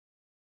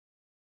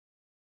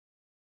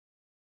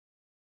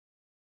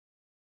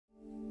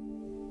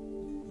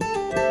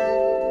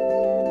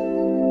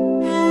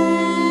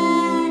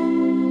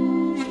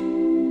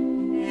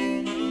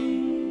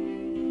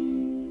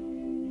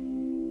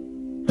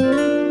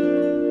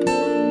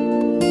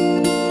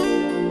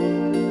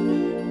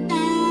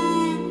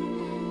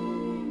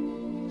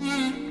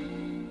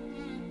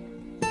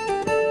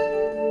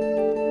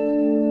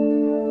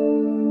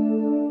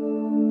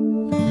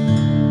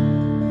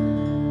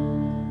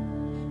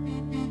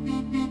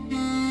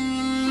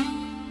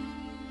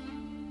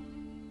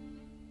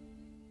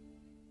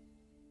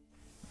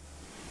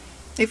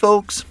Hey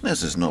folks,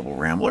 this is Noble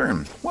Rambler,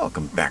 and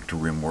welcome back to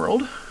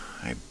RimWorld.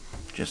 I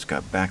just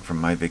got back from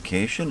my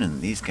vacation,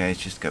 and these guys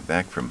just got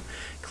back from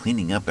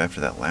cleaning up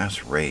after that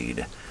last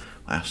raid.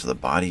 Last of the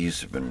bodies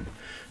have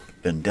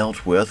been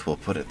dealt with, we'll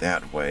put it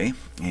that way,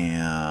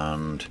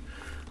 and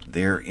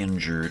their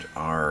injured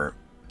are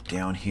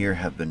down here,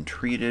 have been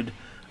treated.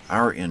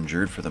 Our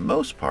injured, for the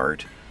most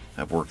part,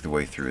 have worked their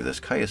way through this.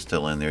 Kai is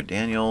still in there.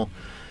 Daniel,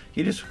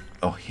 he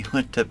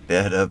went to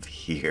bed up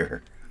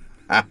here.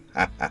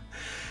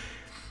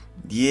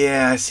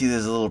 Yeah, I see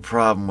there's a little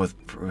problem with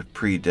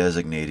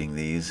pre-designating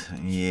these.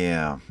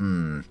 Yeah,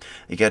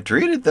 He got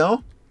treated,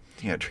 though.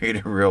 He got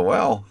treated real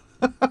well.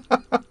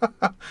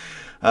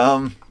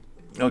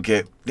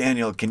 Okay,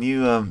 Daniel, can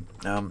you,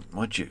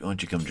 why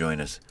don't you come join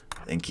us?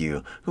 Thank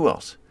you. Who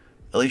else?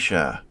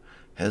 Alicia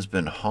has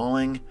been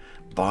hauling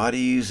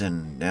bodies,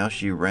 and now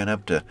she ran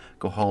up to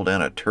go haul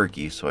down a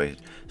turkey, so I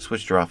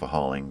switched her off of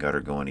hauling, got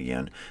her going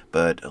again.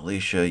 But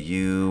Alicia,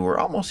 you were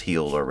almost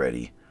healed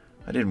already.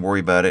 I didn't worry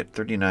about it.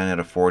 39 out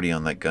of 40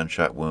 on that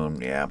gunshot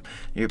wound. Yeah,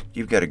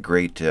 you've got a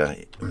great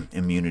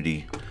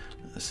immunity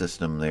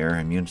system there.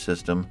 Immune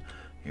system.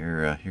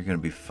 You're going to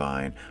be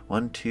fine.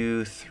 1,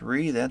 2,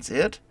 3. That's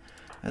it.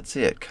 That's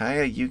it.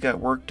 Kaya, you got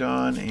worked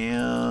on,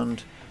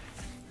 and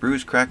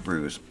bruise, crack,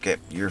 bruise. Okay,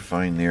 you're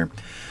fine there.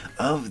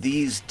 Of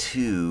these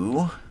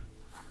two,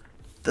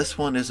 this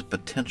one is a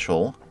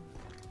potential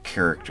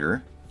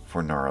character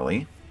for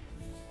Gnarly.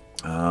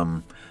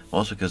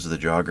 Also because of the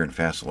jogger and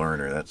fast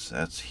learner.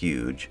 That's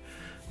huge.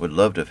 Would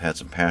love to have had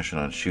some passion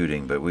on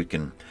shooting, but we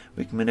can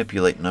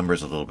manipulate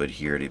numbers a little bit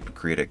here to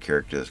create a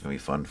character that's going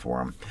to be fun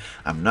for him.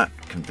 I'm not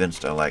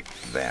convinced I like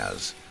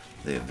Vaz.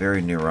 The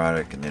very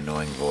neurotic and the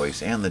annoying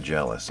voice and the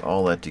jealous.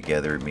 All that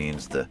together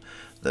means the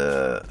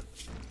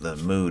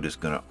mood is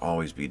going to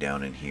always be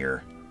down in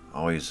here.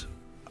 Always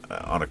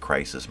on a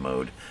crisis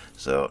mode.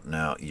 So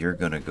now you're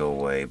going to go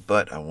away,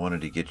 but I wanted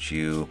to get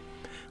you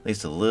at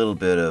least a little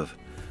bit of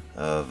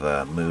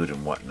mood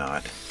and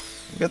whatnot.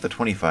 You got the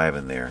 25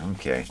 in there.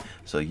 Okay,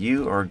 so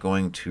you are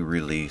going to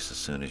release as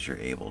soon as you're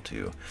able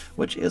to,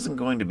 which isn't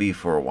going to be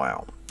for a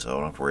while, so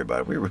don't have to worry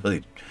about it.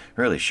 We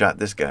really shot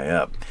this guy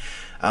up.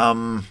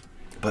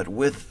 But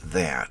with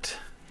that,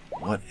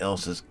 what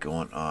else is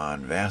going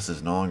on? Vass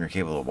is no longer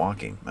capable of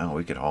walking. Oh,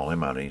 we could haul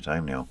him out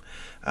anytime now.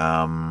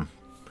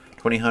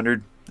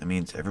 2000. That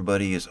means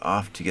everybody is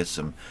off to get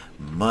some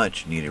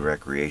much needed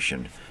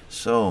recreation.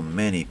 So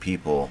many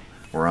people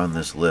were on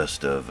this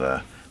list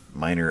of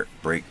minor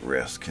break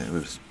risk. It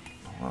was,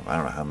 well, I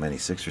don't know how many,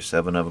 6 or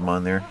 7 of them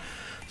on there.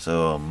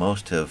 So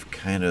most have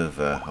kind of,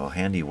 well,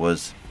 Handy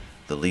was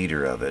the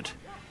leader of it.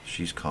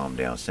 She's calmed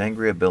down.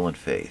 Sangria, Bill, and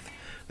Faith.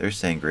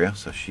 There's Sangria,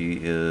 so she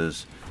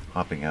is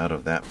hopping out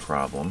of that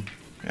problem.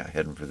 Yeah,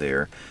 heading for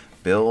there.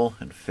 Bill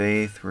and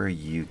Faith, where are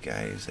you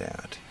guys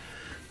at?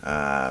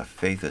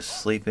 Faith is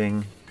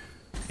sleeping,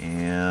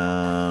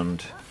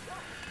 and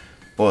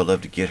boy, I'd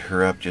love to get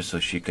her up just so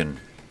she can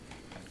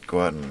go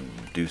out and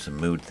do some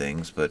mood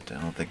things, but I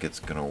don't think it's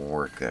gonna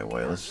work that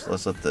way.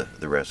 Let's let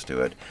the rest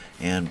do it.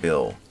 And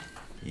Bill,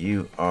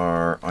 you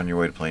are on your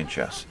way to playing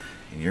chess,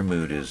 and your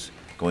mood is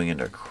going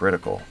into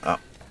critical. Oh,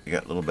 you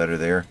got a little better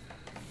there.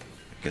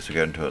 I guess we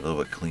got into a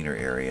little bit cleaner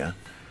area.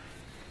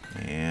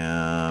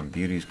 And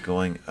Beauty's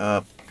going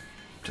up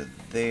to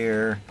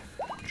there.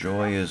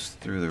 Joy is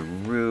through the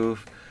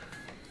roof.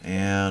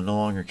 And no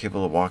longer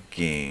capable of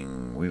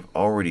walking. We've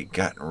already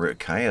gotten rid of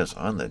Kaya's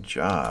on the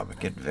job.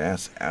 Get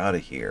Vass out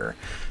of here.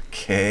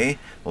 Okay.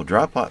 We'll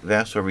drop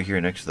Vass over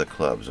here next to the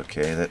clubs,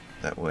 okay?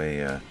 That way,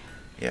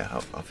 yeah,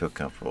 I'll feel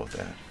comfortable with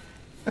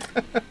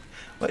that.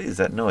 What is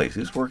that noise?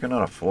 Who's working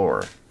on a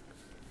floor?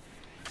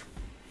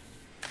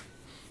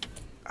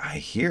 I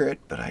hear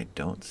it, but I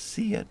don't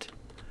see it.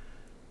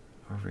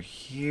 Over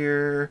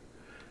here,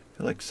 I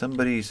feel like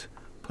somebody's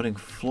putting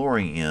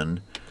flooring in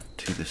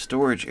to the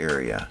storage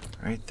area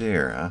right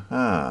there.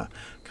 Aha.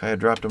 Kaya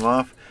dropped him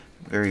off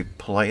very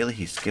politely.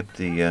 He skipped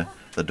the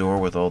door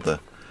with all the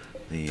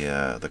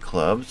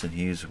clubs, and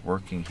he's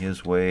working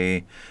his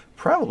way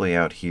probably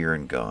out here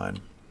and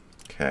gone.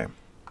 Okay.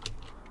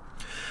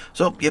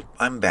 So, yep,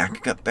 I'm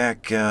back. Got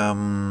back,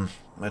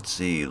 let's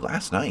see,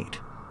 last night.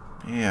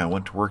 Yeah, I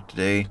went to work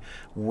today,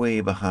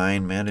 way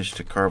behind. Managed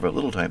to carve a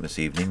little time this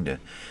evening to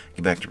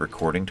get back to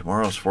recording.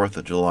 Tomorrow's 4th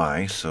of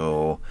July,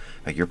 so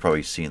you're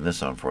probably seeing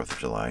this on 4th of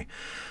July.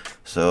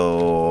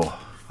 So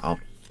I'll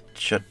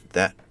shut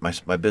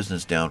my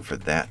business down for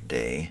that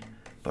day,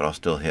 but I'll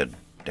still head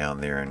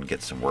down there and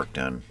get some work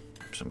done,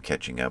 some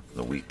catching up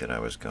the week that I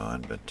was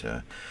gone.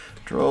 But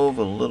drove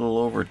a little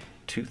over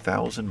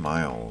 2,000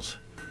 miles,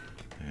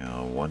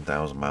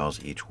 1,000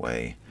 miles each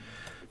way.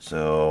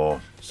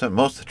 So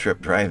most of the trip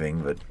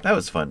driving, but that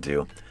was fun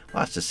too.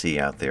 Lots to see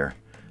out there,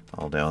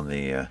 all down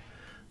the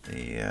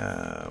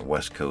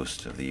west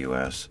coast of the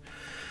U.S.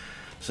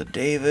 So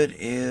David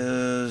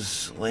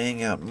is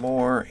laying out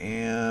more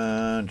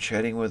and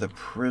chatting with a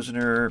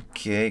prisoner.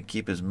 Okay,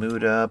 keep his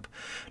mood up.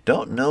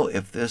 Don't know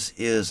if this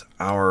is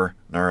our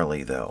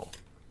Gnarly though.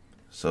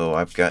 So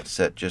I've got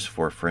set just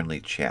for friendly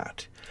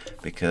chat.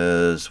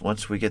 because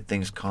once we get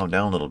things calmed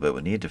down a little bit,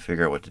 we need to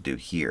figure out what to do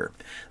here.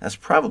 That's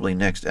probably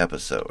next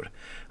episode.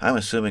 I'm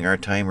assuming our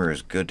timer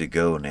is good to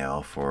go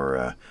now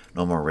for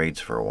no more raids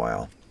for a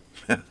while.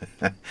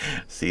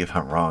 See if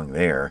I'm wrong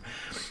there.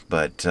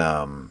 But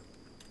got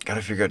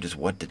to figure out just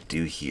what to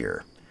do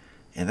here.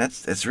 And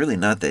that's really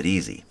not that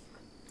easy.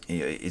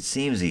 It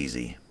seems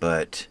easy,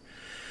 but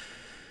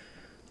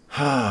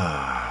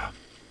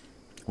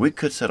we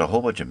could set a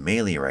whole bunch of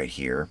melee right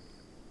here.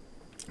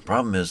 The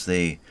problem is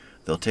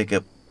they'll take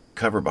up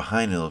cover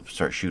behind and they'll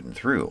start shooting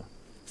through.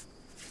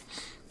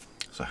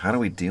 So how do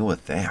we deal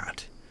with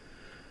that?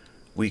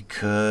 We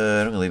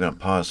could... I'm going to leave it on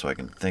pause so I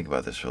can think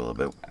about this for a little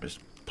bit. Just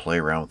play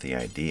around with the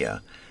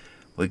idea.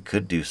 We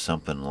could do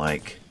something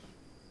like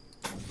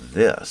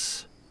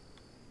this.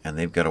 And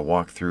they've got to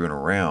walk through and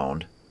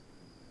around.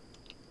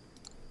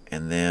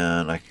 And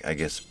then, I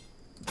guess,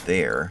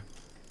 there.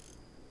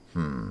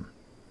 Nope,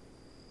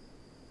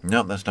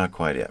 that's not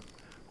quite it.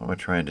 What am I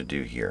trying to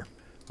do here?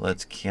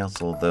 Let's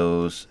cancel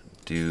those.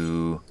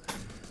 Do,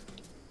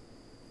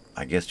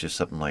 I guess, just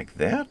something like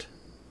that?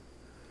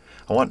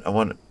 I want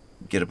to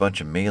get a bunch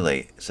of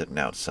melee sitting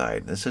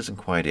outside. This isn't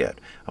quite it.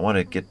 I want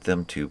to get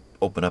them to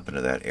open up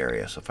into that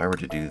area. So if I were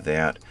to do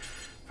that,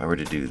 if I were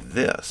to do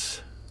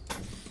this,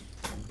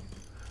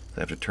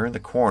 I have to turn the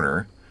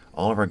corner.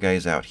 All of our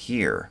guys out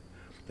here,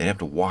 they'd have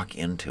to walk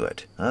into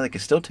it. They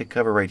can still take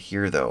cover right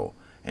here, though,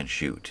 and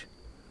shoot.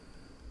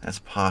 That's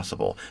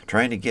possible.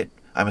 Trying to get...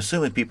 I'm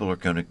assuming people are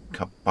going to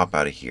pop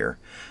out of here.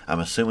 I'm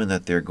assuming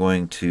that they're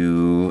going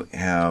to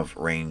have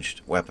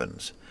ranged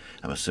weapons.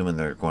 I'm assuming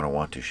they're going to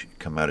want to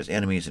come out as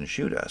enemies and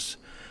shoot us.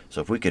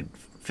 So if we could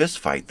fist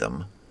fight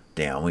them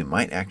down, we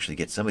might actually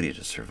get somebody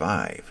to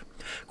survive.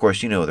 Of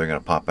course, you know they're going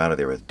to pop out of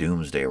there with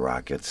doomsday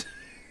rockets.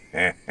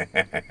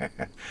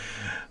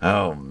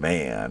 Oh,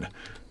 man.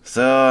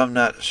 So I'm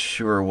not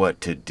sure what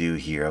to do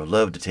here. I'd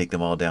love to take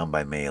them all down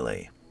by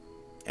melee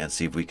and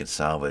see if we can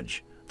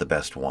salvage the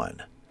best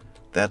one.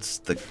 That's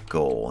the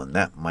goal, and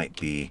that might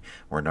be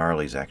where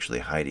Gnarly's actually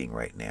hiding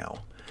right now.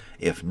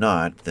 If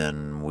not,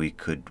 then we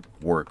could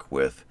work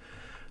with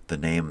the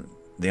name,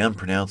 the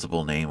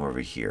unpronounceable name over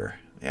here.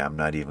 Yeah, I'm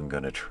not even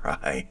going to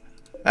try.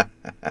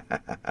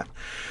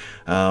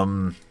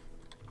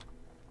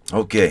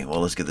 Okay,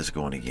 well, let's get this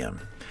going again.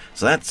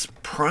 So that's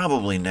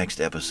probably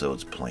next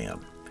episode's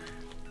plan.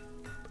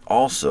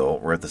 Also,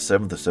 we're at the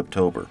 7th of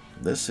September.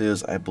 This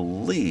is, I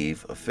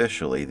believe,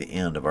 officially the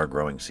end of our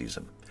growing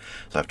season.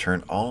 So I've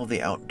turned all of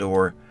the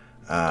outdoor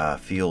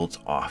fields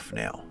off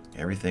now.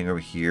 Everything over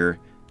here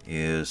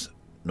is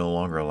no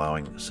longer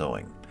allowing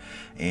sowing.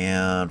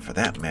 And for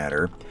that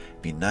matter,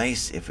 it'd be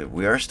nice if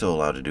we are still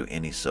allowed to do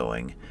any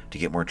sowing to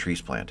get more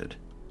trees planted.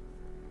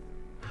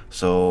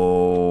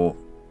 So,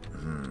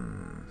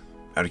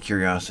 out of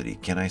curiosity,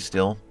 can I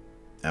still?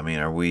 I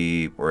mean,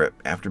 we're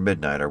after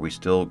midnight, are we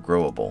still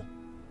growable?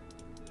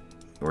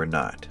 We're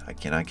not. I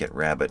cannot get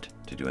Rabbit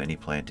to do any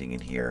planting in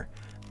here.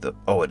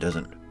 Oh, it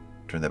doesn't.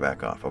 Turn that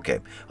back off. Okay,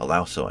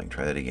 allow sowing.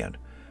 Try that again.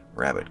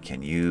 Rabbit,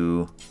 can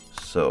you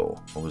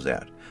sow? What was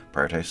that?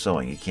 Prioritize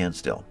sowing. You can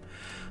still.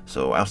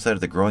 So outside of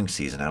the growing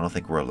season, I don't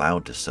think we're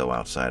allowed to sow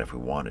outside if we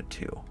wanted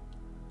to.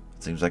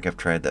 It seems like I've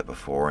tried that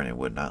before and it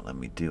would not let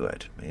me do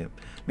it. It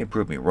may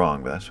prove me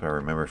wrong, but that's what I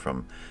remember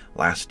from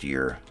last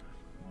year,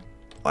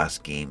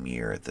 last game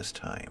year at this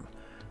time.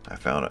 I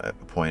found a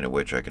point at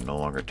which I could no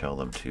longer tell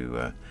them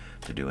to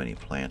do any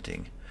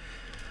planting.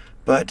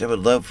 But I would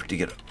love to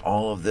get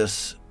all of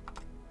this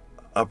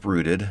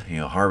uprooted,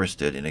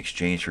 harvested in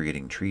exchange for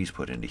getting trees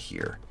put into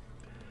here.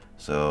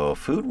 So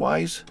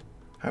food-wise,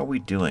 how are we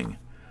doing?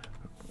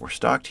 We're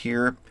stocked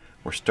here.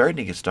 We're starting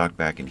to get stocked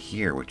back in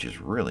here, which is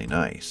really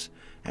nice.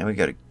 And we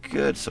got a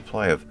good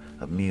supply of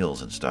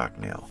meals in stock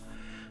now.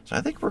 So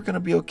I think we're going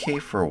to be okay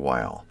for a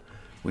while.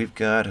 We've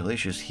got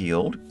Alicia's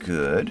healed.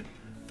 Good.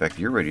 In fact,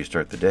 you're ready to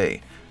start the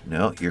day.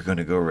 No, you're going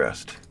to go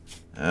rest.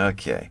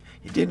 Okay.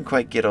 You didn't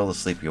quite get all the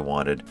sleep you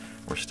wanted.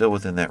 We're still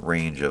within that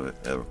range of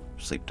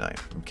sleep time.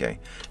 Okay.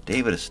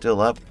 David is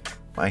still up.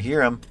 I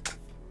hear him.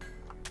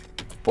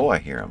 Boy, I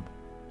hear him.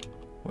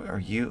 Where are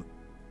you?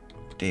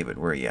 David,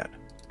 where are you at?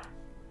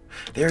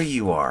 There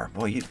you are.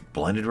 Boy, you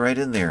blended right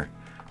in there.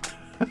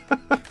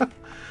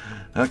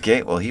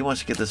 Okay, well, he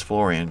wants to get this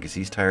floor in because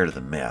he's tired of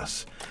the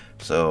mess.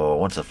 So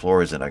once the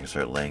floor is in, I can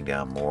start laying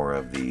down more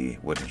of the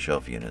wooden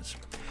shelf units.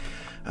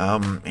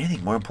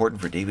 Anything more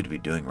important for David to be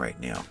doing right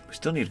now? We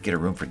still need to get a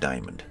room for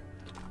Diamond,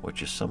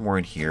 which is somewhere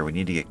in here. We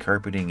need to get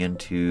carpeting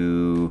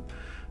into...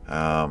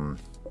 that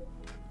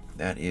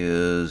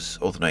is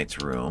Oath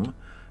Knight's room.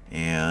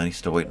 And he's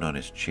still waiting on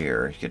his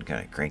chair. He's getting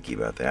kind of cranky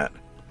about that.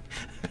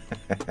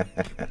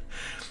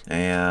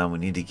 And we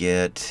need to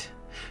get...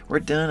 We're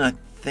done, I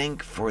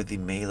think, for the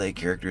melee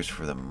characters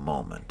for the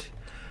moment.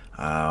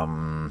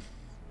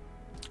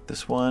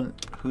 This one,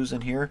 who's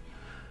in here?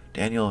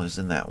 Daniel is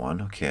in that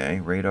one. Okay.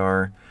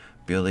 Radar,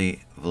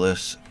 Billy,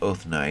 Bliss,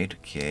 Oath Knight.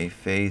 Okay.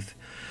 Faith,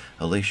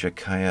 Alicia,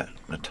 Kaya,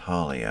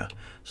 Natalia.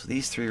 So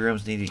these three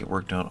rooms need to get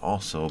worked on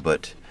also.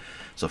 But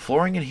so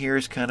flooring in here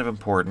is kind of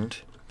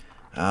important.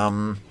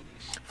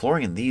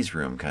 Flooring in these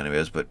room kind of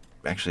is, but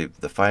actually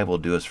the 5 will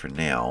do us for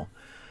now.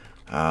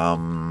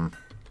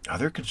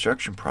 Other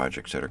construction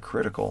projects that are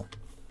critical.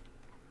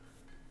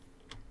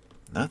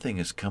 Nothing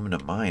is coming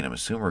to mind. I'm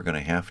assuming we're going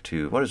to have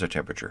to... What is our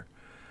temperature?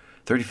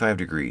 35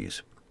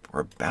 degrees.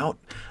 We're about...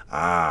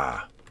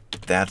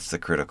 that's the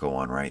critical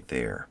one right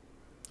there.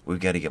 We've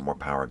got to get more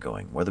power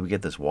going. Whether we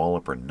get this wall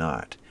up or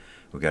not,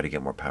 we've got to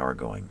get more power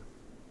going.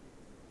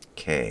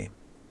 Okay.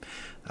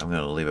 I'm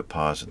going to leave it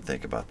pause and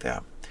think about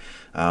that.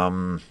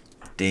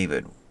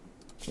 David,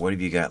 what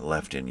have you got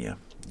left in you?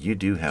 You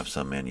do have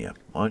some in you.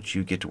 Why don't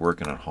you get to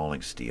working on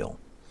hauling steel?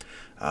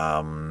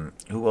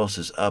 Who else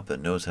is up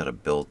that knows how to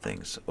build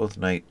things? Oath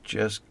Knight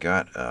just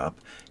got up.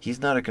 He's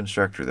not a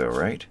constructor though,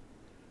 right?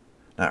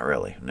 Not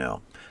really,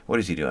 no. What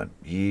is he doing?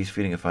 He's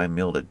feeding a fine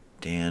meal to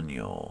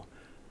Daniel.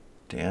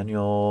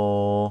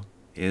 Daniel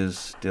is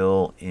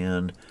still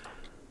in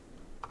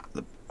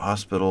the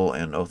hospital,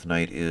 and Oath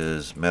Knight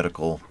is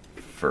medical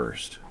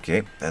first.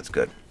 Okay, that's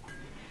good.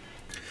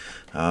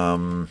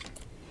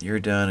 You're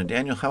done. And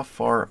Daniel, how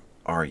far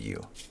are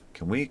you?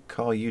 Can we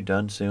call you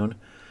done soon?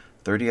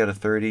 30 out of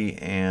 30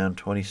 and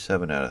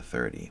 27 out of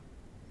 30.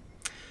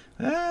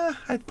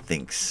 I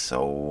think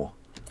so.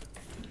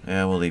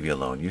 Yeah, we'll leave you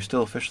alone. You're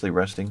still officially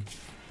resting?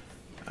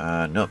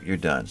 Nope, you're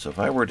done. So if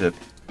I were to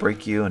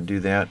break you and do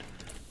that,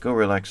 go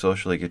relax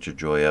socially, get your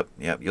joy up.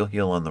 Yep, you'll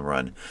heal on the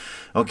run.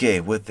 Okay,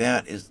 with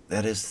that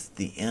is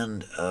the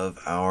end of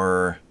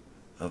our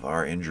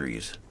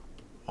injuries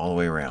all the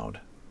way around.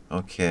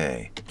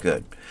 Okay,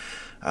 good.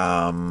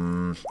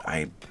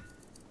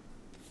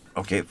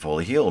 Okay,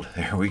 fully healed.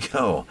 There we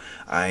go.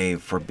 I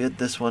forbid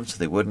this one so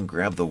they wouldn't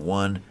grab the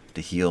one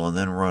to heal and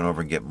then run over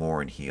and get more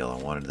and heal.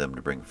 I wanted them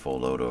to bring full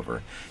load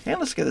over. And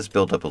let's get this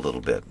built up a little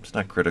bit. It's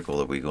not critical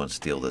that we go and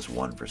steal this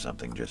one for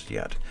something just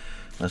yet.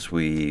 Unless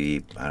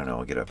we, I don't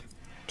know, get a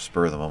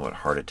spur of the moment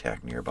heart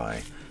attack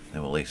nearby.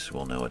 Then at least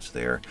we'll know it's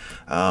there.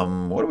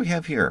 What do we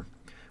have here?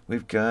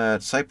 We've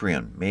got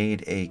Cyprian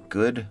made a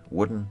good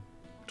wooden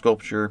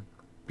sculpture.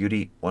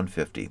 Beauty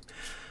 150.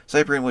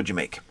 Cyprian, what'd you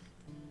make?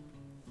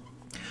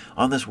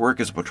 On this work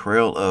is a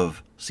portrayal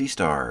of sea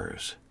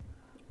stars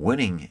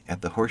winning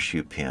at the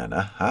horseshoe pin.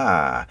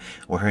 Aha!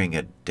 Wearing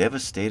a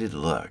devastated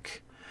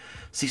look.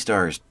 Sea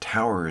stars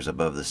towers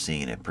above the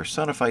scene. A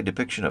personified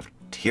depiction of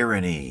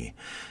tyranny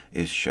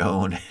is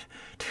shown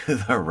to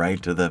the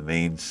right of the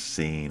main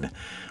scene,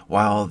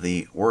 while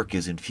the work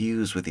is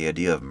infused with the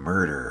idea of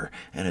murder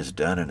and is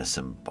done in a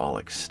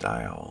symbolic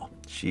style.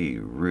 She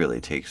really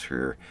takes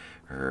her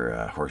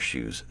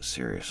horseshoes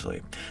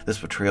seriously. This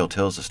portrayal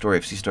tells the story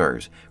of sea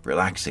stars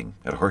relaxing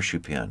at a horseshoe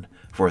pin,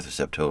 4th of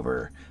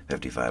September,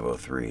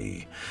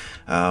 5503.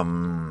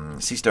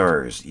 Sea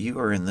stars, you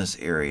are in this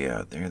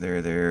area.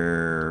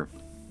 There.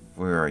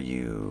 Where are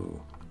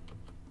you?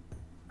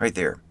 Right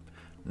there.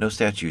 No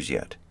statues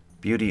yet.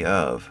 Beauty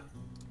of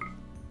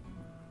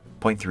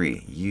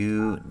 0.3.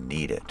 You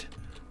need it.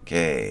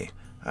 Okay.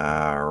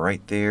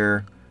 Right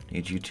there.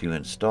 Need you to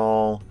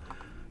install.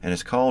 And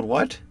it's called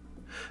what?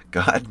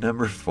 God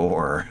number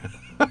 4.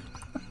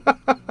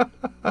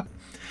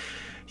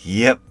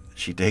 Yep,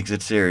 she takes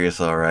it serious,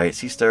 all right.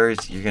 Sea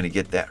stars, you're going to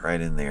get that right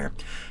in there.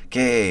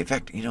 Okay, in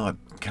fact, you know, I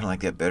kind of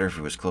like that better if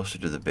it was closer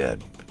to the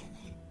bed.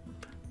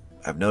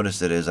 I've noticed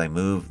that as I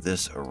move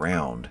this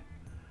around,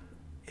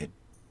 it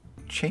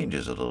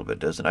changes a little bit,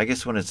 doesn't it? I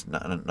guess when it's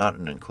not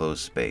an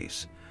enclosed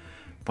space.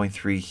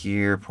 0.3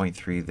 here,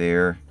 0.3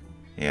 there.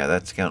 Yeah,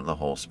 that's counting the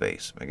whole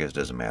space. I guess it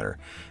doesn't matter.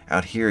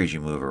 Out here as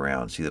you move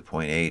around, see the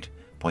 0.8,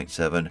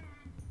 0.7,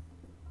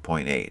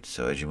 0.8.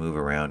 So as you move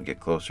around, get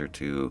closer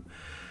to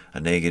a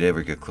negative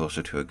or get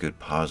closer to a good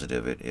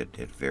positive,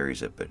 it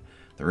varies it. But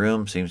the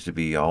room seems to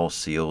be all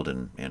sealed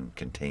and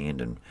contained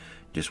and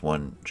just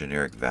one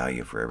generic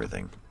value for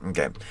everything.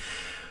 Okay,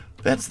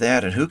 that's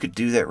that. And who could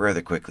do that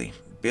rather quickly?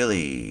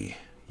 Billy,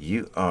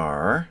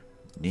 you're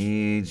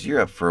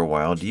up for a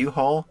while. Do you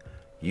haul?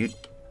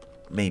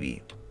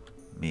 Maybe.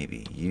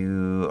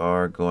 You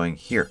are going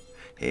here.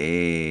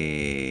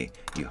 Hey,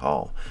 you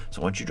haul.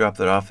 So once you drop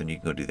that off, then you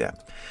can go do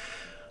that.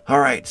 All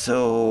right,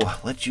 so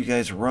let you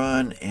guys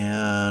run,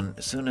 and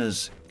as soon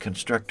as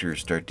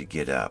constructors start to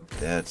get up,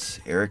 that's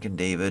Eric and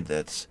David,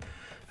 that's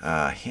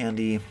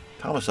Handy,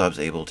 Tomasov's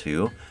able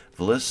to,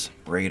 Vliss,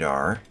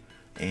 Radar,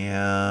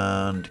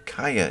 and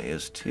Kaya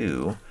is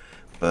too,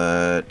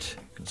 but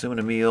consuming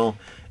a meal,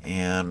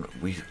 and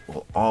we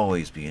will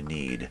always be in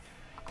need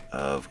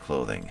of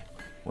clothing.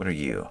 What are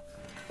you?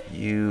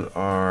 You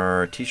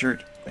are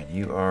t-shirt, and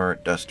you are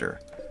duster.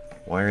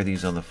 Why are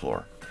these on the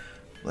floor?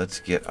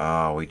 Let's get...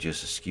 we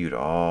just skewed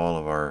all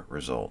of our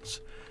results,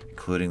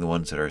 including the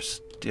ones that are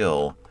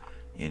still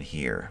in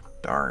here.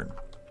 Darn.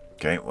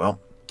 Okay,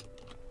 well,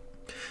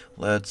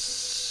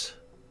 let's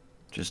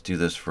just do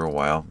this for a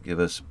while. Give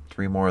us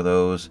 3 more of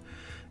those.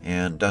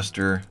 And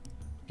duster,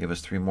 give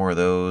us 3 more of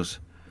those.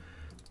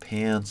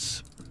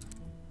 Pants,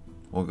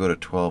 we'll go to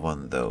 12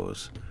 on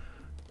those,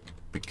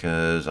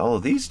 because all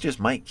of these just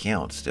might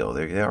count still.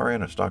 They are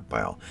in a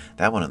stockpile.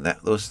 That one and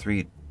those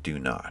 3 do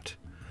not.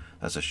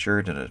 That's a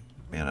shirt and a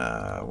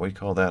what do you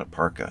call that? A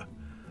parka.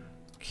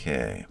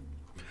 Okay.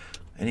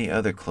 Any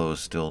other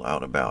clothes still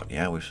out about?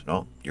 Yeah,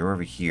 oh, you're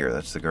over here.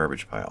 That's the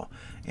garbage pile.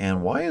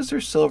 And why is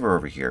there silver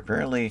over here?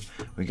 Apparently,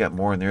 we got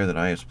more in there than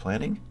I was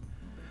planning.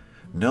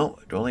 No,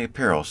 only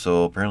apparel.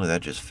 So apparently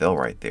that just fell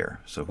right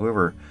there. So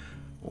whoever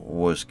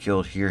was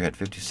killed here had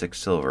 56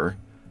 silver.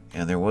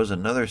 And there was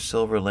another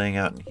silver laying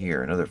out in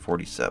here, another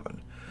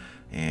 47.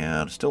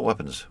 And still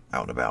weapons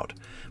out and about.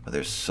 But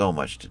there's so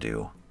much to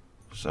do.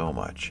 So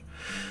much.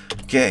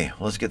 Okay,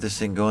 let's get this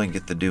thing going,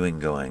 get the doing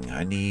going.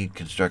 I need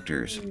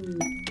constructors.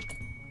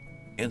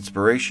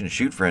 Inspiration,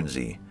 shoot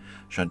frenzy.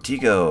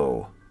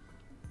 Shantigo.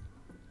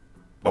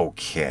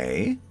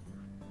 Okay.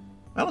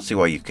 I don't see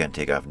why you can't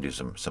take off and do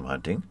some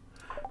hunting.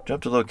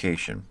 Jump to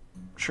location.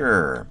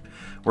 Sure.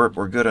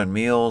 We're good on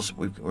meals.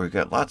 We've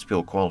got lots of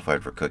people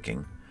qualified for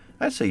cooking.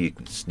 I'd say you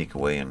can sneak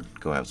away and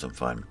go have some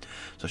fun.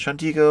 So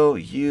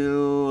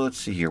Shantigo, let's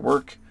see here,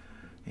 work.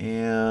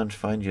 And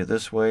find you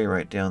this way,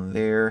 right down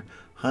there.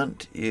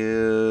 Hunt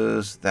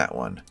is that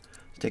one.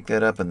 Take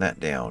that up and that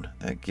down.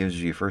 That gives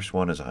you your first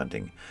one as a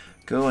hunting.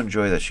 Go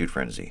enjoy that shoot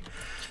frenzy.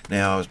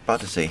 Now, I was about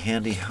to say,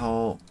 Handy,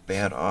 how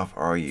bad off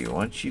are you?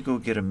 Why don't you go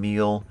get a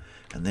meal,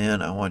 and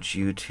then I want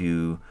you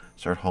to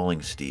start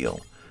hauling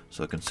steel.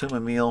 So consume a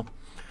meal,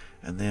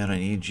 and then I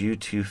need you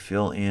to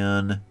fill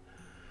in,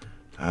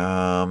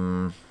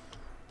 I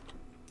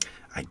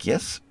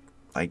guess,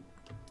 like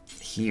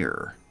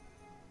here.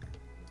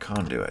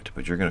 Conduit,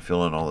 but you're going to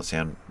fill in all the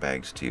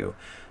sandbags too.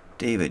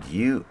 David,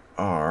 you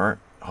are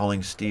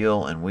hauling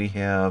steel, and we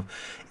have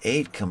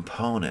 8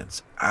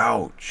 components.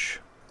 Ouch.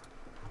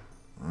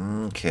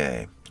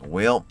 Okay,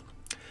 well,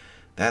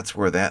 that's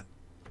where that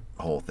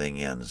whole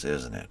thing ends,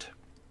 isn't it?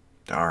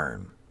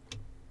 Darn.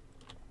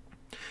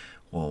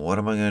 Well, what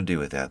am I going to do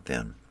with that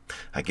then?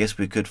 I guess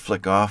we could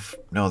flick off.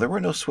 No, there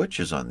were no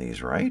switches on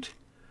these, right?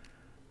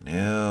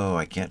 No,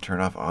 I can't turn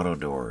off auto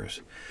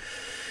doors.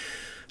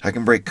 I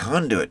can break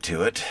conduit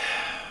to it.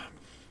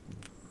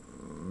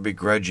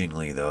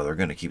 Begrudgingly, though, they're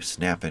going to keep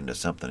snapping to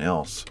something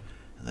else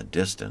in the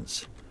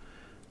distance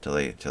till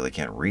they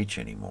can't reach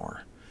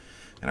anymore.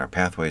 And our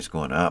pathways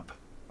going up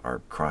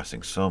are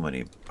crossing so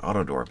many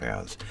auto door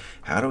paths.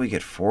 How do we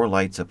get 4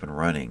 lights up and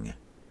running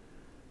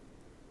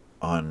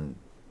on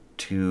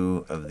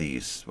 2 of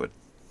these? What,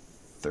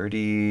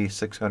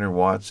 3,600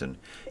 watts, and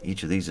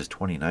each of these is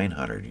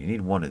 2,900. You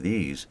need 1 of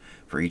these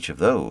for each of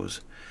those.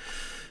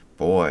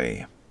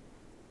 Boy.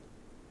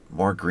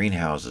 More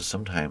greenhouses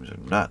sometimes are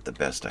not the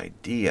best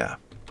idea.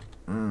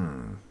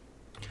 Well,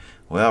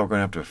 we're going to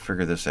have to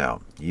figure this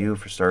out. You,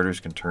 for starters,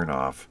 can turn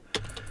off.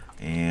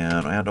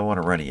 And I don't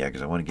want to run it yet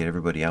because I want to get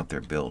everybody out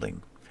there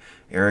building.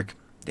 Eric,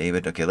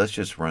 David, okay, let's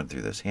just run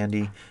through this.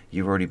 Handy,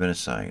 you've already been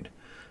assigned.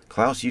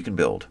 Klaus, you can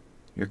build.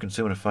 You're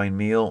consuming a fine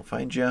meal.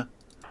 Find ya?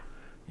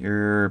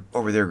 You're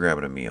over there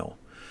grabbing a meal.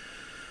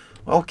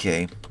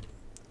 Okay,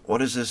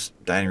 what is this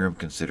dining room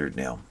considered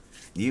now?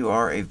 You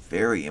are a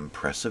very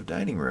impressive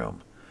dining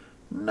room.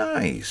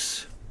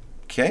 Nice.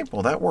 Okay,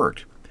 well that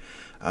worked.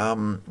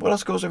 What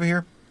else goes over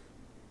here?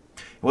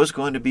 It was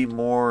going to be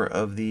more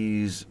of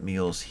these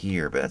meals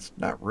here, but that's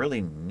not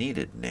really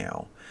needed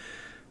now.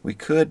 We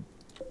could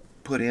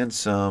put in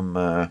some,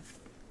 well,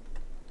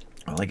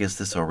 I guess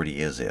this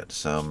already is it,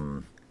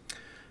 some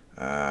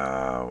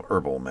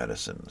herbal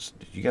medicines.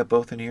 Did you got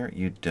both in here?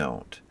 You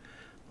don't.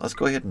 Let's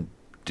go ahead and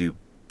do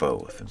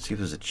both and see if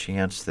there's a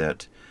chance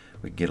that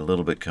we can get a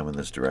little bit coming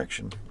this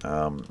direction.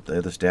 The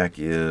other stack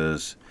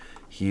is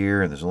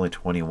here, and there's only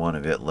 21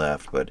 of it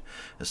left, but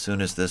as soon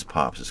as this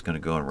pops, it's going to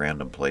go in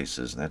random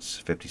places, and that's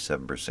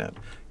 57%.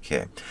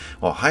 Okay,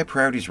 well, high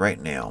priorities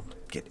right now.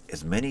 Get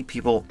as many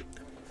people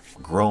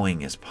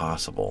growing as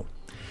possible.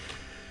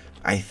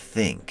 I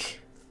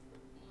think,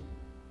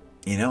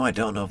 I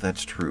don't know if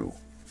that's true.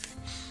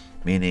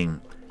 Meaning,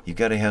 you've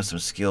got to have some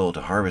skill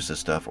to harvest this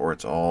stuff, or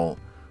it all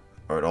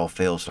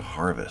fails to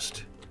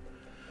harvest.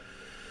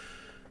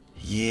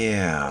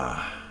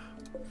 Yeah.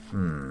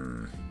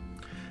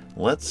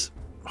 Let's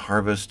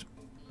harvest.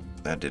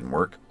 That didn't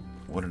work.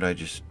 What did I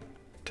just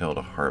tell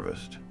to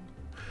harvest?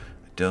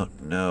 I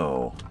don't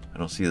know. I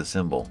don't see the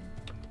symbol.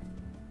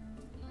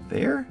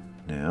 There?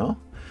 No.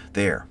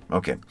 There.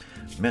 Okay.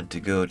 Meant to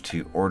go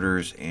to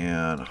orders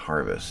and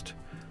harvest.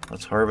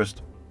 Let's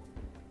harvest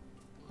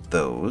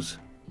those.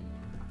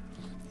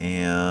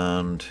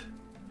 And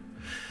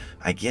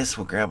I guess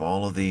we'll grab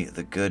all of the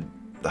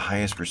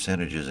highest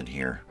percentages in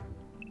here.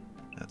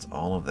 That's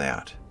all of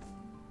that.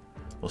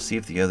 We'll see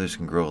if the others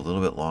can grow a little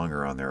bit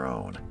longer on their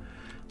own.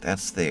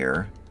 That's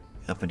there.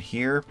 Up in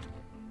here.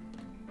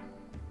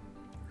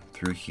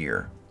 Through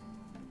here.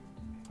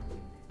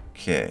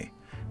 Okay.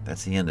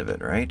 That's the end of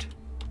it, right?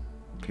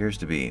 Appears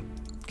to be.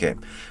 Okay.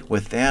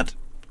 With that,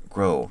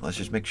 grow. Let's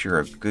just make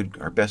sure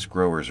our best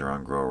growers are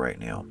on grow right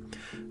now.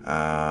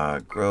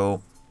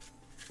 Grow.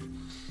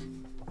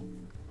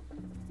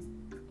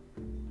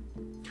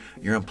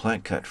 You're on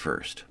plant cut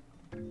first.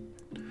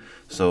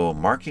 So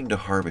marking to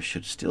harvest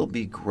should still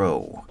be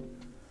grow.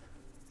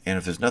 And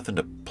if there's nothing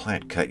to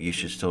plant cut, you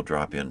should still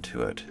drop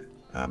into it.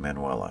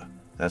 Manuela.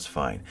 That's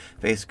fine.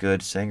 Faith's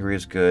good.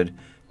 Sangria's good.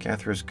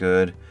 Catherine's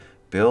good.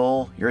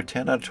 Bill, you're a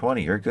 10 out of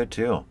 20. You're good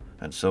too.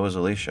 And so is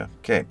Alicia.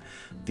 Okay.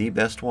 The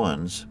best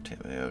ones,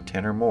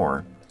 10 or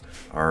more,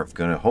 are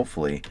going to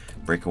hopefully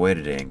break away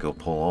today and go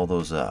pull all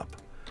those up.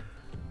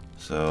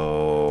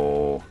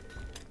 So,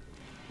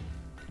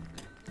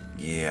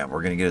 yeah,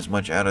 we're going to get as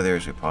much out of there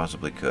as we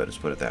possibly could. Let's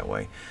put it that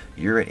way.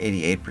 You're at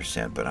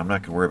 88%, but I'm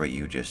not going to worry about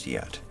you just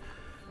yet.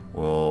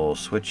 We'll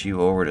switch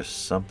you over to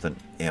something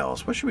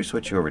else. What should we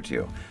switch you over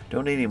to?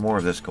 Don't need any more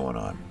of this going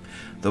on.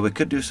 Though we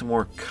could do some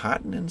more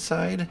cotton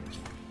inside.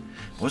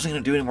 I wasn't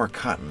going to do any more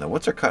cotton, though.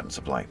 What's our cotton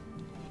supply?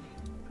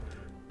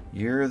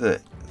 You're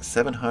the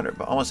 700,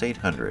 almost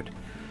 800.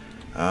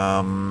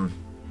 A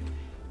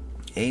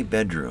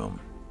bedroom.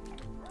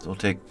 So we'll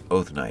take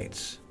Oath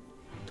Nights.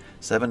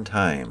 7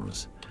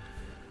 times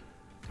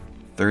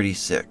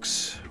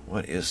 36.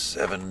 What is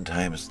 7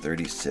 times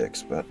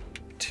 36? About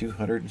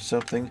 200 and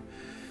something.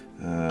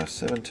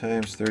 7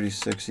 times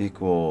 36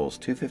 equals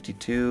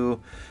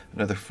 252.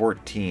 Another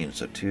 14,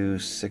 so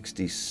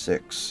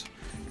 266.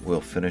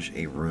 We'll finish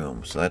a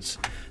room. So that's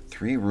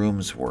 3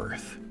 rooms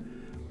worth.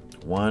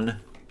 1,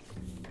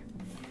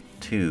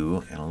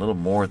 2, and a little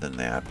more than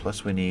that.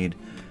 Plus we need,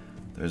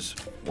 there's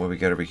what we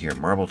got over here.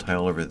 Marble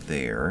tile over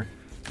there.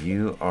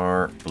 You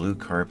are blue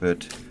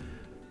carpet.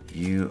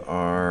 You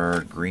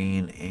are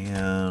green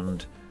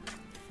and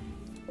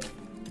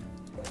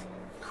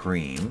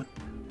cream.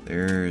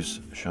 There's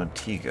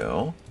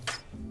Shantigo.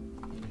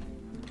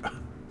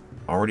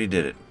 Already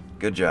did it.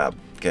 Good job.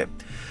 Okay.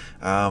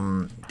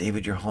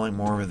 David, you're hauling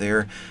more over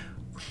there.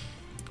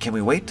 Can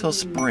we wait till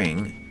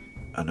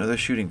spring? Another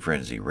shooting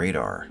frenzy.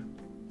 Radar.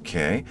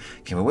 Okay.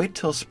 Can we wait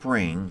till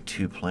spring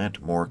to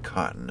plant more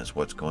cotton is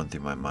what's going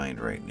through my mind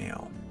right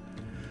now.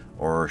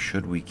 Or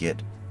should we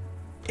get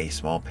a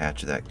small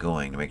patch of that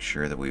going to make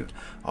sure that we've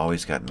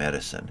always got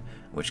medicine?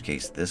 In which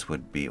case this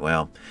would be,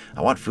 well,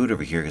 I want food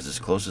over here because it's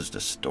closest to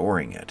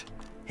storing it.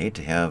 Hate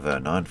to have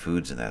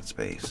non-foods in that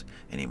space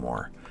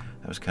anymore.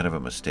 That was kind of a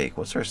mistake.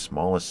 What's our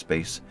smallest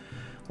space?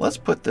 Let's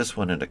put this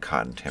one into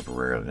cotton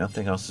temporarily.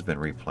 Nothing else has been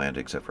replanted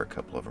except for a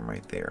couple of them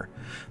right there.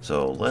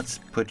 So let's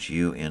put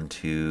you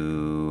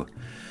into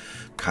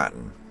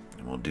cotton,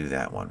 and we'll do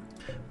that one.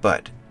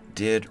 But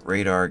did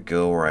Radar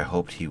go where I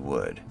hoped he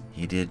would?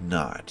 He did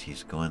not.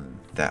 He's going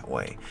that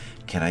way.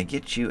 Can I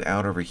get you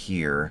out over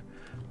here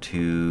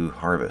to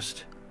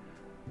harvest?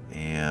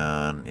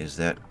 And is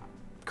that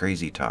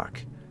crazy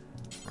talk?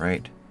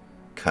 Right?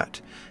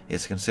 Cut.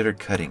 It's considered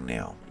cutting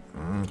now.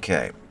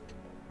 Okay.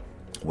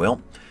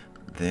 Well,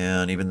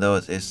 then even though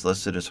it's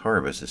listed as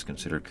harvest, it's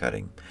considered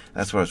cutting.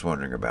 That's what I was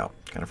wondering about.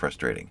 Kind of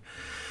frustrating.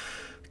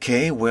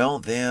 Okay, well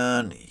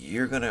then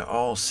you're going to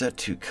all set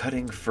to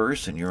cutting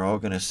first, and you're all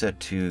going to set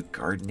to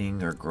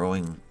gardening or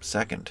growing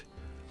second.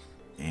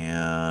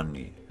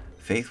 And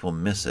Faith will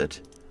miss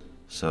it,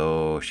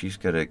 so she's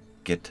got to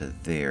get to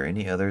there.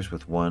 Any others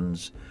with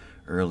ones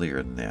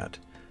earlier than that?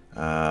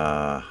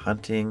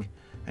 Hunting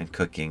and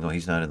cooking. Oh,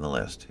 he's not in the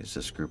list. It's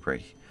this group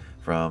right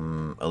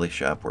from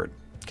Alicia upward.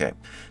 Okay,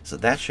 so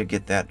that should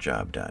get that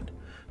job done.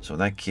 So in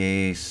that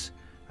case,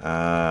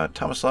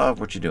 Tomislav,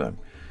 what you doing?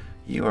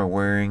 You are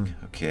wearing,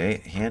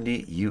 okay,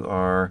 Handy, you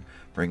are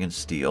bringing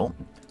steel.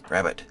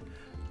 Rabbit,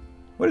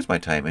 what is my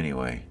time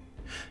anyway?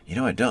 You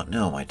know, I don't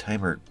know. My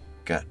timer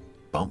got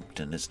bumped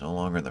and it's no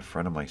longer in the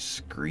front of my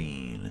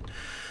screen.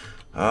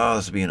 Oh,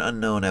 this will be an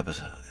unknown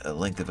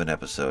length of an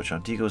episode.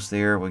 Shantigo's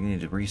there. We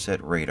need to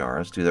reset Radar.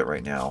 Let's do that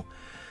right now.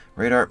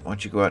 Radar, why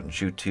don't you go out and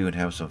shoot 2 and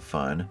have some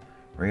fun.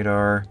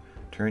 Radar,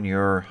 turn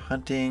your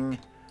hunting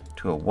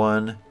to a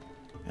 1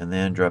 and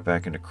then drop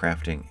back into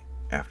crafting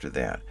after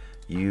that.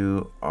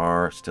 You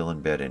are still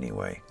in bed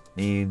anyway.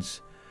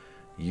 Needs,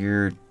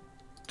 you're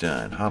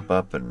done. Hop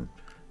up and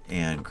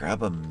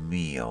grab a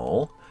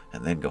meal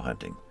and then go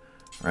hunting.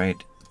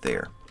 Right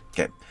there.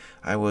 Okay.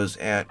 I was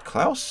at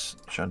Klaus.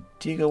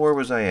 Shantigo, where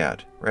was I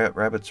at?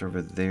 Rabbit's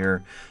over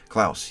there.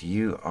 Klaus,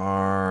 you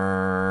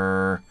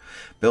are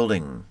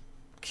building.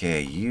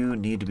 Okay, you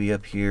need to be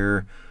up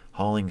here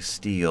hauling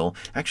steel.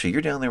 Actually,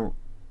 you're down there.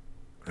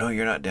 No,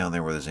 you're not down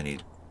there where there's any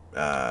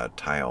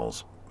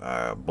tiles,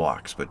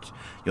 blocks, but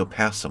you'll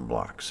pass some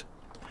blocks.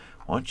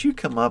 Why don't you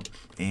come up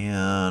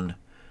and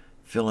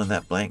fill in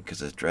that blank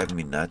because it's driving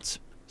me nuts.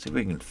 See if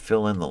we can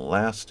fill in the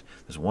last.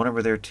 There's one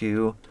over there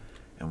too,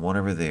 and one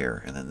over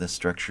there, and then this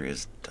structure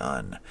is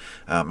done.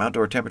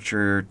 Outdoor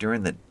temperature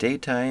during the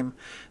daytime,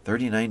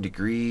 39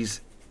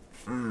 degrees.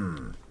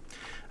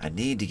 I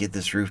need to get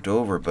this roofed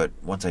over, but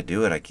once I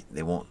do it,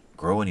 they won't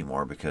grow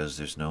anymore because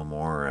there's no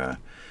more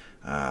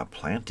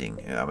planting.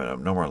 I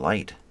mean, no more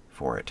light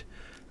for it.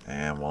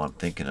 And while I'm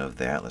thinking of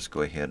that, let's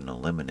go ahead and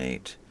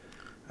eliminate.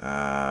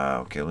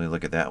 Okay, let me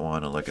look at that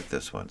one and look at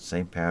this one.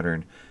 Same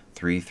pattern,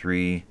 3,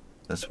 3.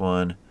 This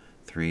one,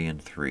 3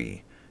 and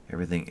 3.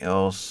 Everything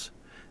else.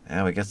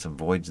 Now we got some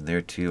voids in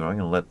there too. I'm going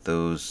to let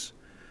those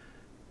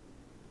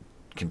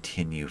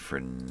continue for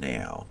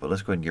now. But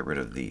let's go ahead and get rid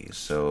of these.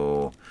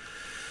 So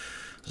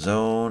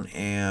zone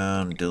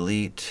and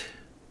delete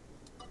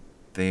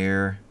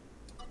there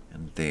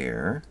and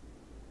there.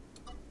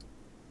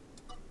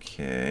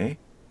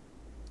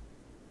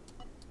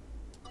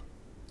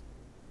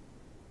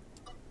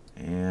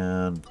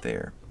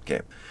 there.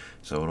 Okay,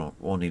 so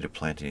we'll need to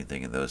plant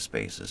anything in those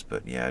spaces.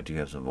 But yeah, I do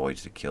have some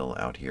voids to kill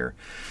out here.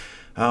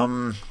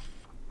 Sangria,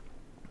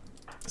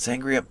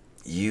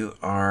 you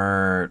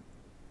are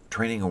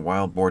training a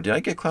wild boar. Did I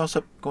get Klaus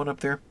going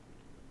up there?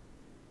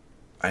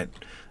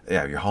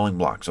 Yeah, you're hauling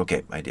blocks.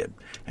 Okay, I did.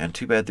 And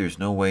too bad there's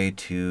no way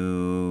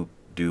to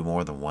do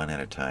more than one at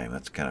a time.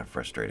 That's kind of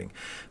frustrating.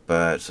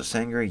 But so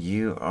Sangria,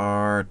 you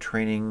are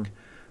training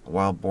a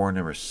wild boar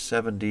number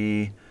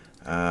 70.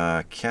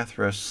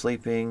 Cathra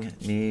sleeping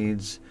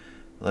needs.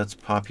 Let's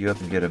pop you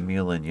up and get a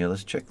meal in you.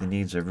 Let's check the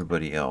needs of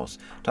everybody else.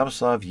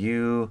 Tomislav,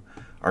 you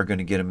are going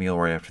to get a meal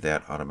right after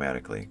that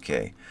automatically.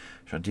 Okay.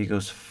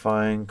 Shantigo's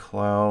fine.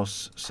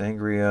 Klaus,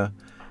 Sangria,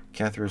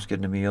 Catherine's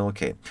getting a meal.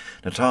 Okay.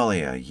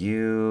 Natalia,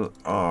 you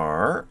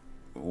are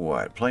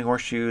what? Playing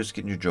horseshoes,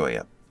 getting your joy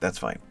up. That's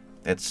fine.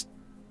 It's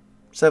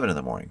 7 in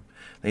the morning.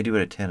 They do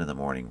it at 10 in the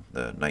morning,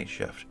 the night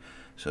shift.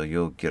 So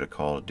you'll get a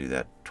call to do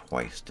that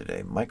twice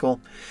today.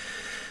 Michael,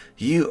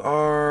 you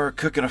are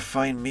cooking a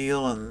fine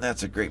meal, and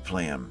that's a great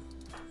plan.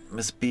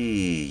 Miss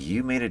B,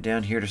 you made it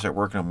down here to start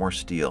working on more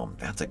steel.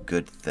 That's a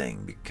good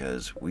thing,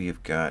 because we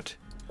have got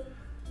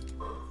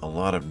a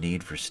lot of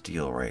need for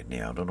steel right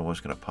now. Don't know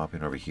what's going to pop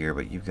in over here,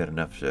 but you've got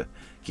enough to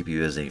keep you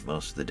busy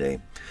most of the day.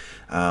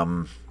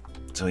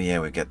 So yeah,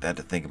 we've got that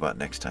to think about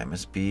next time.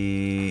 Miss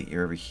B,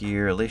 you're over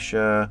here.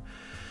 Alicia,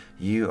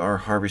 you are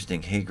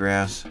harvesting hay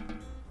grass.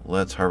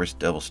 Let's harvest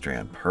Devil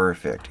Strand.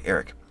 Perfect.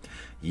 Eric,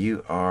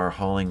 you are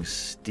hauling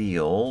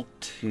steel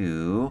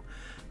to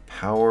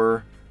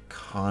power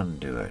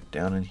conduit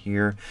down in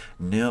here.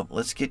 Nope,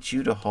 let's get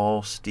you to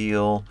haul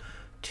steel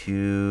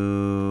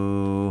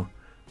to...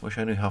 Wish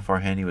I knew how far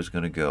Handy was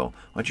going to go.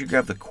 Why don't you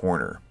grab the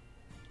corner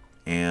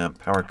and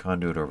power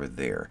conduit over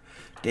there.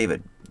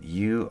 David,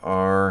 you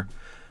are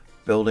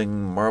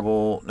building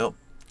marble. Nope,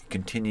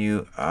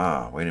 continue.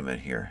 Wait a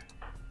minute here.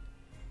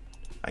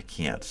 I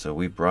can't. So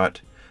we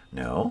brought...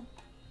 No.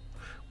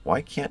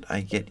 Why can't I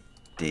get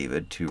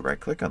David to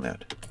right-click on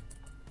that?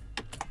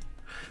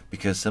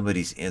 Because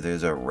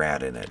there's a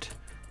rat in it.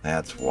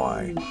 That's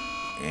why.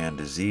 And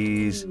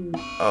disease.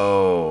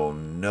 Oh,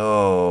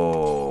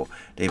 no.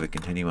 David,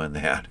 continue on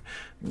that.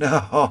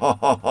 No.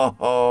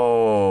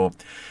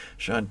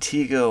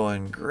 Shantigo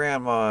and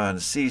Grandma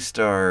and Sea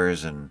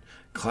Stars and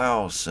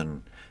Klaus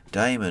and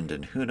Diamond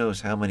and who knows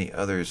how many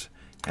others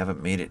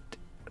haven't made it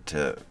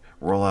to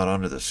roll out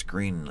onto the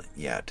screen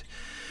yet.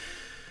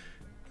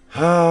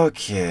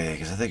 Okay,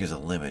 because I think there's a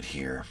limit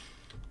here.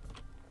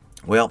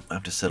 Well, I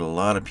have to set a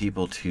lot of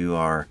people to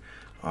our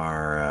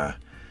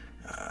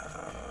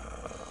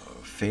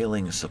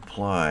failing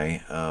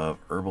supply of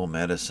herbal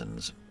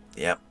medicines.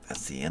 Yep,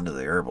 that's the end of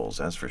the herbals,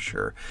 that's for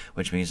sure.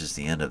 Which means it's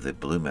the end of the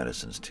blue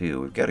medicines,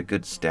 too. We've got a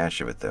good stash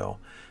of it, though.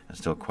 And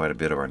still quite a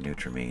bit of our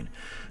Nutrimine.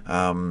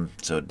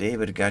 So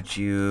David got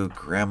you.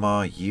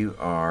 Grandma, you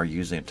are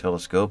using a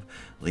telescope.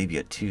 Leave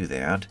you to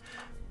that.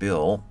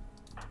 Bill,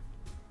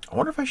 I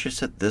wonder if I should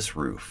set this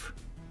roof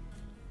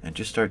and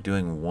just start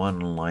doing one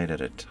light at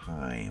a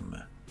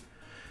time.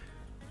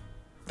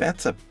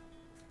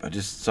 I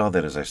just saw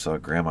that as I saw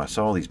Grandma. I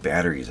saw all these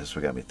batteries. That's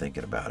what got me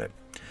thinking about it.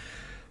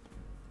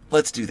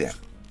 Let's do that.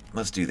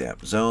 Let's do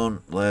that.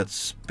 Zone,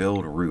 let's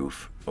build a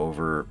roof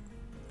over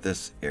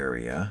this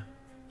area.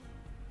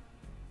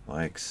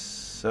 Like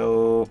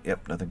so.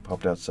 Yep, nothing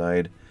popped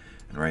outside.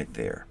 And right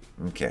there.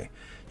 Okay.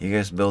 You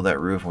guys build that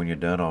roof. When you're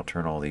done, I'll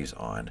turn all these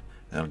on.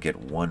 That'll get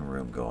one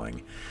room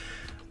going.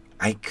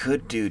 I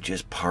could do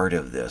just part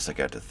of this. I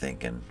got to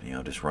thinking,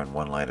 just run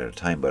one light at a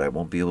time, but I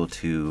won't be able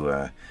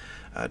to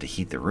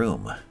heat the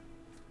room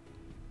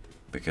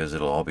because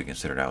it'll all be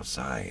considered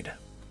outside.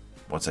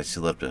 Once I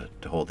seal up to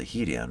hold the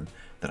heat in,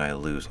 then I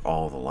lose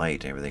all the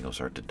light and everything will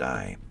start to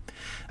die.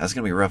 That's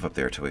going to be rough up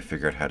there until we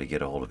figure out how to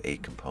get a hold of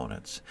 8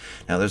 components.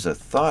 Now there's a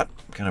thought,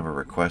 kind of a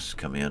request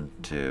come in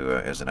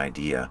as an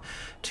idea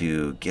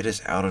to get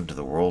us out into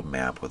the world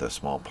map with a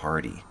small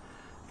party.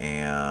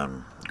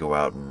 And go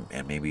out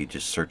and maybe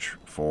just search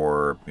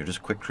for,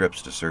 just quick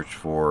trips to search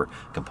for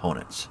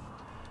components.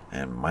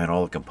 And mine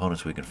all the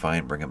components we can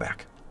find, bring them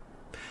back.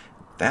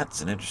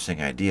 That's an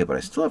interesting idea, but I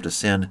still have to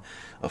send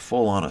a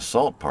full-on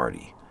assault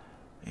party.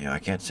 I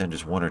can't send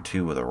just 1 or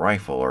 2 with a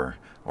rifle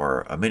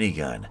or a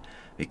minigun,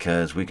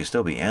 because we could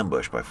still be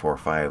ambushed by 4 or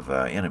 5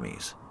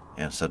 enemies,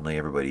 and suddenly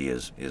everybody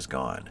is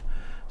gone.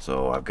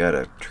 So I've got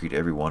to treat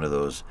every one of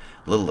those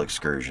little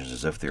excursions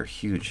as if they're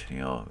huge,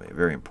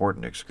 very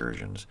important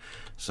excursions.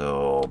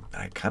 So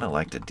I kind of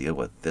like to deal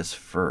with this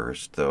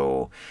first,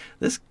 though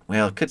this,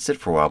 it could sit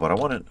for a while,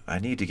 but I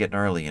need to get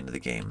Gnarly into the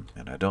game.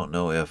 And I don't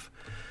know if,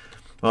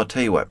 well, I'll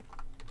tell you what,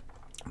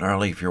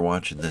 Gnarly, if you're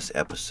watching this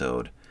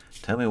episode,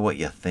 tell me what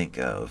you think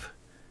of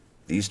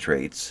these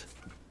traits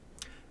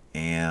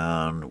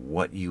and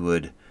what you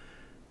would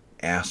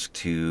ask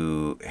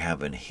to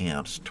have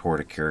enhanced toward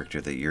a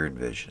character that you're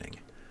envisioning.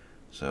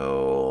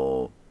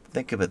 So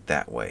think of it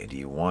that way. Do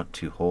you want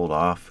to hold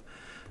off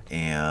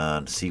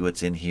and see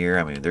what's in here?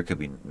 I mean, there could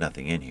be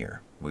nothing in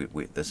here.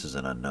 This is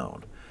an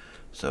unknown.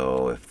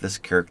 So if this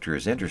character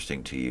is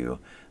interesting to you,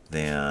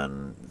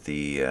 then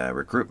the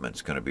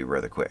recruitment's going to be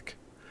rather quick.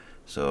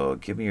 So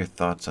give me your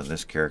thoughts on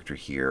this character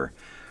here.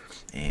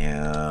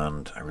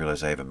 And I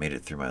realize I haven't made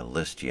it through my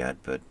list yet,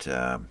 but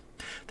I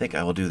think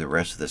I will do the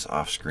rest of this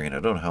off screen. I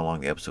don't know how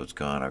long the episode's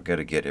gone. I've got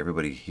to get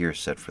everybody here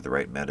set for the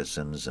right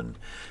medicines and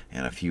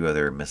a few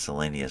other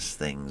miscellaneous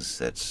things.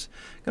 That's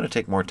going to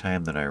take more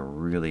time than I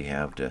really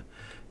have to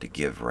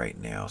give right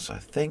now. So I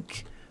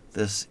think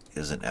this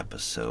is an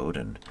episode,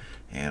 and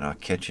I'll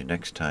catch you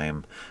next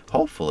time,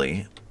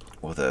 hopefully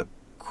with a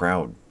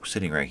crowd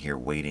sitting right here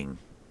waiting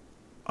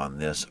on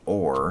this,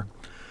 or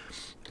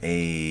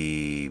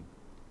maybe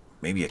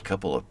a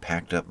couple of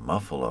packed up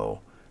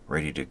muffalo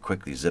ready to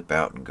quickly zip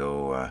out and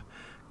go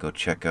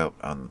check out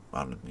on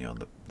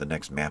the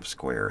next map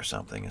square or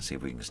something and see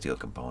if we can steal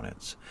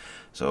components.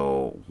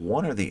 So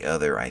one or the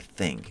other, I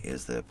think,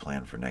 is the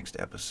plan for next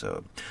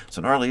episode.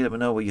 So Gnarly, let me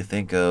know what you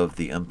think of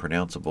the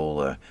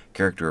unpronounceable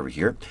character over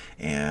here,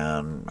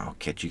 and I'll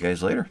catch you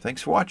guys later.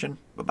 Thanks for watching.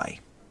 Bye-bye.